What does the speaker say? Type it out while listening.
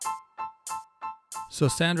So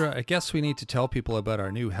Sandra, I guess we need to tell people about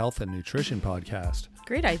our new health and nutrition podcast.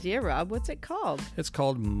 Great idea, Rob. What's it called? It's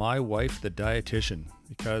called My Wife, the Dietitian,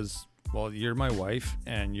 because, well, you're my wife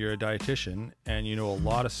and you're a dietitian and you know a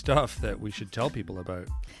lot of stuff that we should tell people about.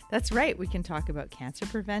 That's right. We can talk about cancer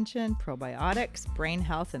prevention, probiotics, brain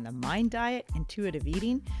health and the mind diet, intuitive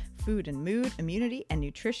eating, food and mood, immunity, and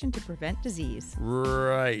nutrition to prevent disease.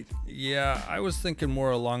 Right. Yeah, I was thinking more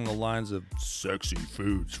along the lines of sexy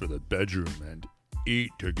foods for the bedroom and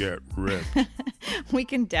eat to get ripped. We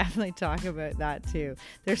can definitely talk about that too.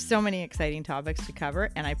 There's so many exciting topics to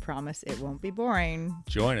cover, and I promise it won't be boring.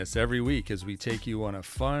 Join us every week as we take you on a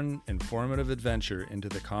fun, informative adventure into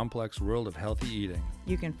the complex world of healthy eating.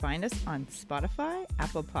 You can find us on Spotify,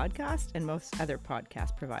 Apple Podcast, and most other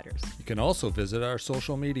podcast providers. You can also visit our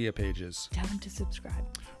social media pages. Tell them to subscribe.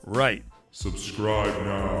 Right. Subscribe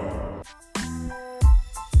now.